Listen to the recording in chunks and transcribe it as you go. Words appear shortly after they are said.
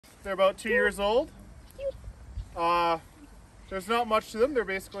They're about 2 years old. There's not much to them. They're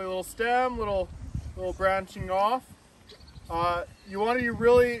basically a little stem, little branching off. You want to be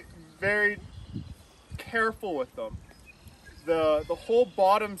really very careful with them. The whole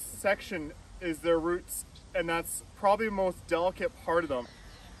bottom section is their roots, and that's probably the most delicate part of them.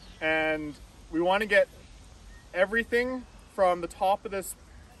 And we want to get everything from the top of this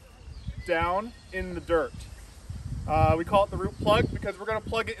down in the dirt. We call it the root plug because we're going to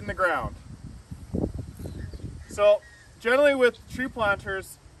plug it in the ground. So generally with tree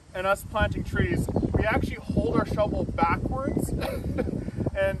planters and us planting trees, we actually hold our shovel backwards.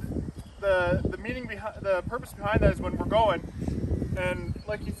 And the purpose behind that is when we're going, and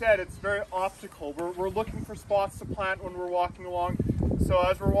like you said, it's very optical. We're looking for spots to plant when we're walking along. So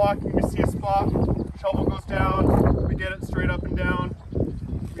as we're walking, we see a spot, shovel goes down, we get it straight up and down,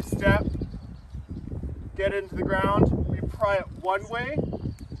 we step, get it into the ground, we pry it one way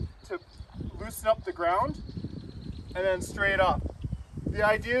to loosen up the ground, and then straight up. The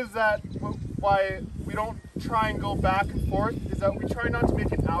idea is that why we don't try and go back and forth is that we try not to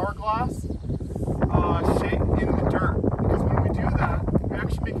make an hourglass shape in the dirt, because when we do that, we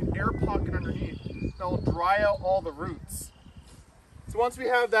actually make an air pocket underneath that will dry out all the roots. So once we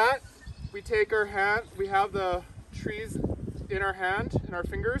have that, we take our hand, we have the trees in our hand, in our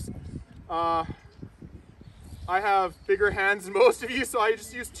fingers. I have bigger hands than most of you, so I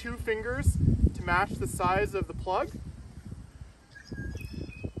just use 2 fingers to match the size of the plug.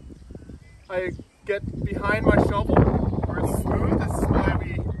 I get behind my shovel where it's smooth. This is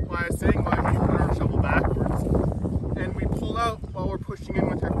why I was saying why we put our shovel backwards. And we pull out while we're pushing in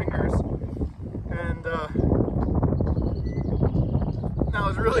with our fingers. And that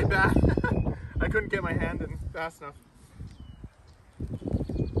was really bad. I couldn't get my hand in fast enough.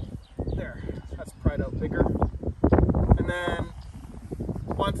 There, that's pried out bigger. And then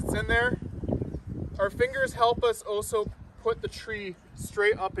once it's in there, our fingers help us also put the tree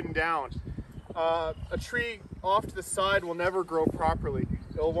straight up and down. A tree off to the side will never grow properly.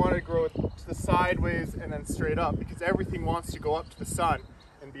 It'll want to grow to the sideways and then straight up because everything wants to go up to the sun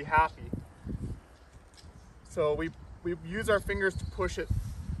and be happy. So we use our fingers to push it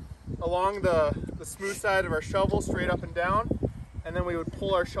along the smooth side of our shovel straight up and down, and then we would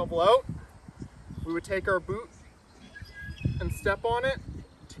pull our shovel out. We would take our boot and step on it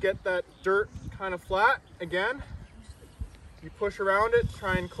to get that dirt kind of flat again. You push around it,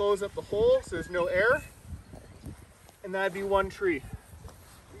 try and close up the hole so there's no air, and that'd be one tree.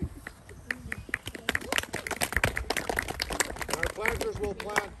 Our planters will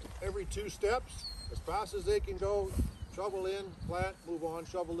plant every 2 steps, as fast as they can go. Shovel in, plant, move on,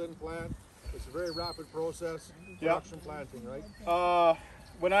 shovel in, plant. It's a very rapid process. Production planting, right?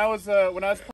 When I was